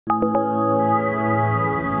Welcome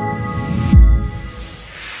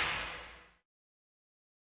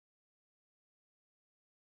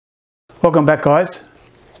back, guys.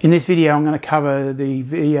 In this video I'm going to cover the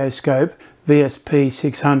videoscope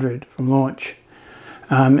VSP-600 from Launch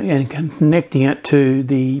and connecting it to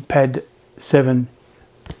the PAD VII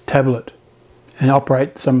tablet and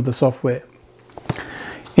operate some of the software.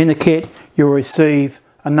 In the kit you'll receive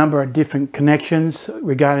a number of different connections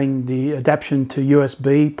regarding the adaptation to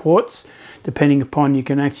USB ports. Depending upon, you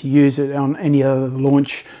can actually use it on any other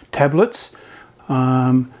Launch tablets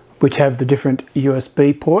which have the different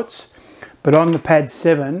USB ports. But on the PAD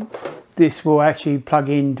VII, this will actually plug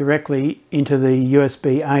in directly into the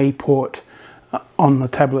USB-A port on the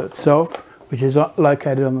tablet itself, which is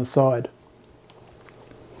located on the side.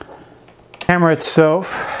 The camera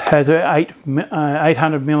itself has an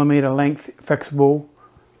 800mm length flexible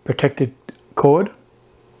protected cord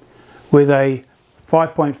with a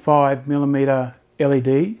 5.5mm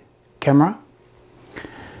LED camera.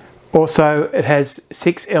 Also, it has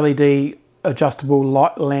 6 LED adjustable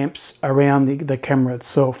light lamps around the camera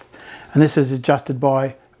itself, and this is adjusted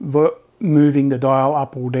by moving the dial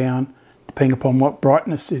up or down depending upon what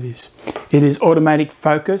brightness it is. It is automatic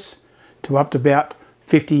focus to up to about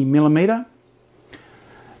 50mm.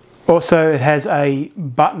 Also, it has a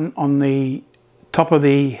button on the top of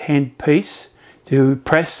the handpiece to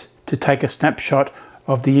press to take a snapshot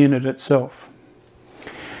of the unit itself.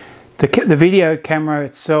 The video camera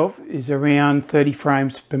itself is around 30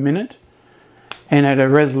 frames per minute and at a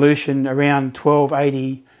resolution around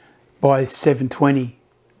 1280 by 720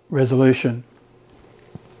 resolution.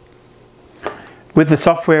 With the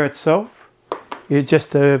software itself, it's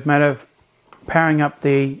just a matter of powering up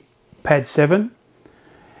the PAD VII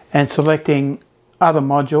and selecting other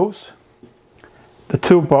modules, the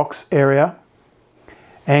toolbox area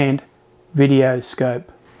and video scope.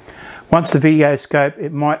 Once the video scope,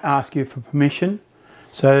 it might ask you for permission,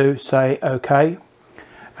 so say OK,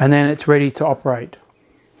 and then it's ready to operate.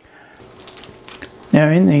 Now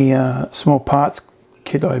in the small parts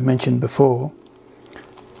kit I mentioned before,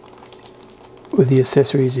 with the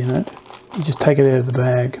accessories in it, you just take it out of the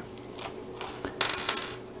bag.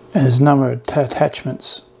 And there's a number of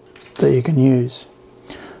attachments that you can use.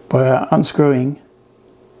 By unscrewing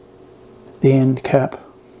the end cap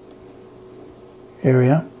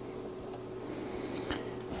area,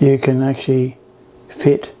 you can actually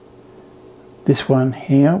fit this one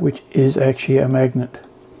here, which is actually a magnet.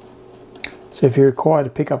 So if you're required to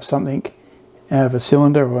pick up something out of a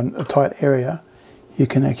cylinder or a tight area, you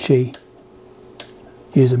can actually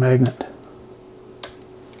use a magnet.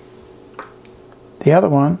 The other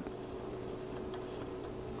one,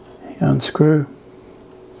 you unscrew,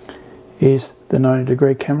 is the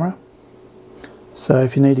 90-degree camera. So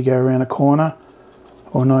if you need to go around a corner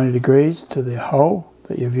or 90 degrees to the hole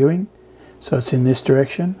that you're viewing, so it's in this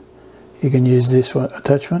direction, you can use this one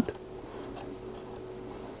attachment.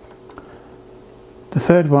 The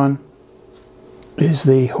third one is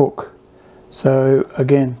the hook. So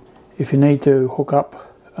again, if you need to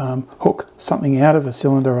hook something out of a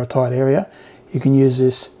cylinder or a tight area, you can use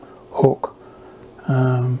this hook.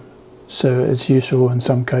 So it's useful in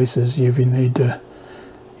some cases if you need to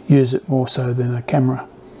use it more so than a camera.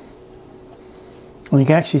 And you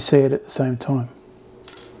can actually see it at the same time.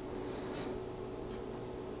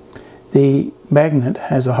 The magnet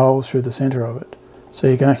has a hole through the centre of it, so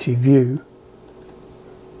you can actually view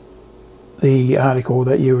the article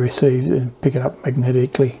that you received and pick it up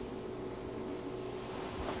magnetically.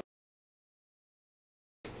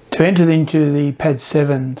 To enter into the PAD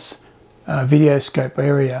VII's video scope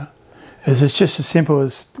area, it's just as simple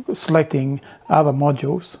as selecting other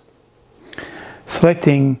modules,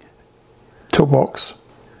 selecting toolbox,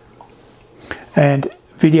 and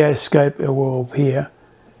video scope will appear.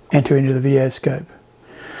 Enter into the video scope.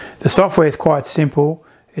 The software is quite simple.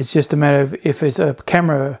 It's just a matter of, if it's a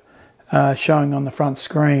camera showing on the front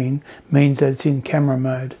screen, means that it's in camera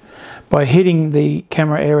mode. By hitting the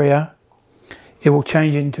camera area, it will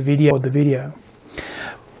change into video or the video.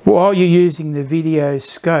 While you're using the video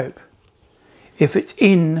scope, if it's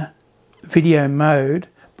in video mode,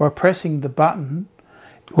 by pressing the button,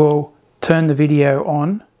 it will turn the video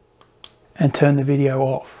on and turn the video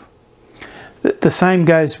off. The same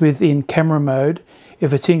goes with in camera mode.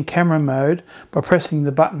 If it's in camera mode, by pressing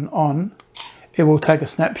the button on, it will take a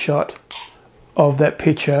snapshot of that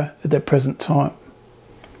picture at that present time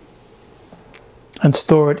and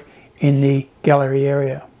store it in the gallery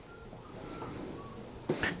area.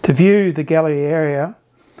 To view the gallery area,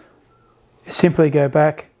 simply go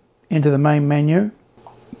back into the main menu,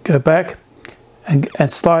 go back and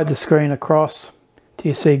slide the screen across to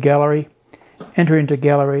your C gallery, enter into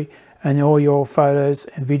gallery, and all your photos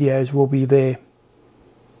and videos will be there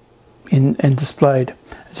and displayed.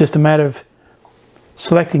 It's just a matter of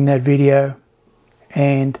selecting that video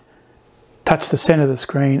and touch the center of the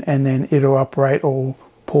screen, and then it'll operate or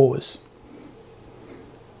pause.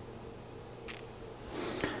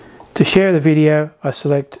 To share the video, I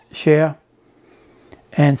select share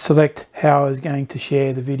and select how I was going to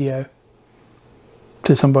share the video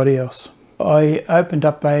to somebody else. I opened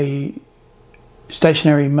up a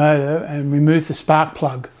stationary motor and removed the spark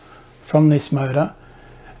plug from this motor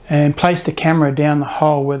and placed the camera down the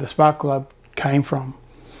hole where the spark plug came from.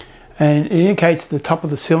 And it indicates the top of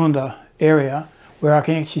the cylinder area where I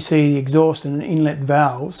can actually see the exhaust and inlet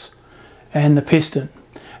valves and the piston.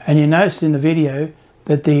 And you noticed in the video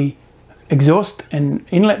that the exhaust and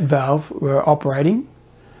inlet valve were operating,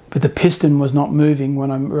 but the piston was not moving when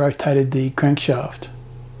I rotated the crankshaft.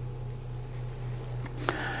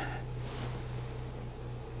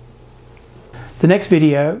 The next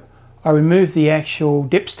video, I removed the actual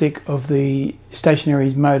dipstick of the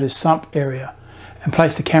stationary motor's sump area and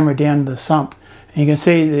placed the camera down to the sump. And you can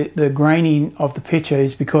see the graining of the picture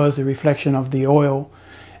is because of the reflection of the oil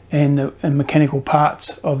and the mechanical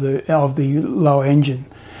parts of the lower engine.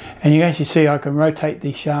 And you can actually see I can rotate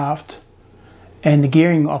the shaft and the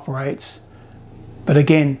gearing operates, but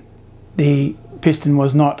again the piston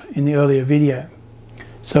was not in the earlier video.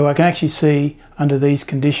 So I can actually see under these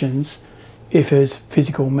conditions if there's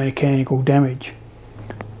physical mechanical damage.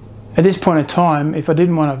 At this point in time, if I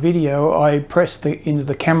didn't want a video, I pressed into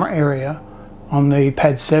the camera area on the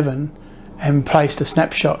PAD VII and placed a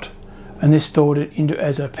snapshot, and this stored it into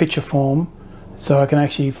as a picture form, so I can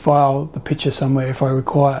actually file the picture somewhere if I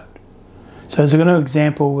require it. So there's an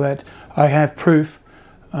example that I have proof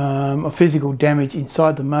of physical damage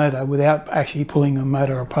inside the motor without actually pulling the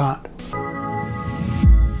motor apart.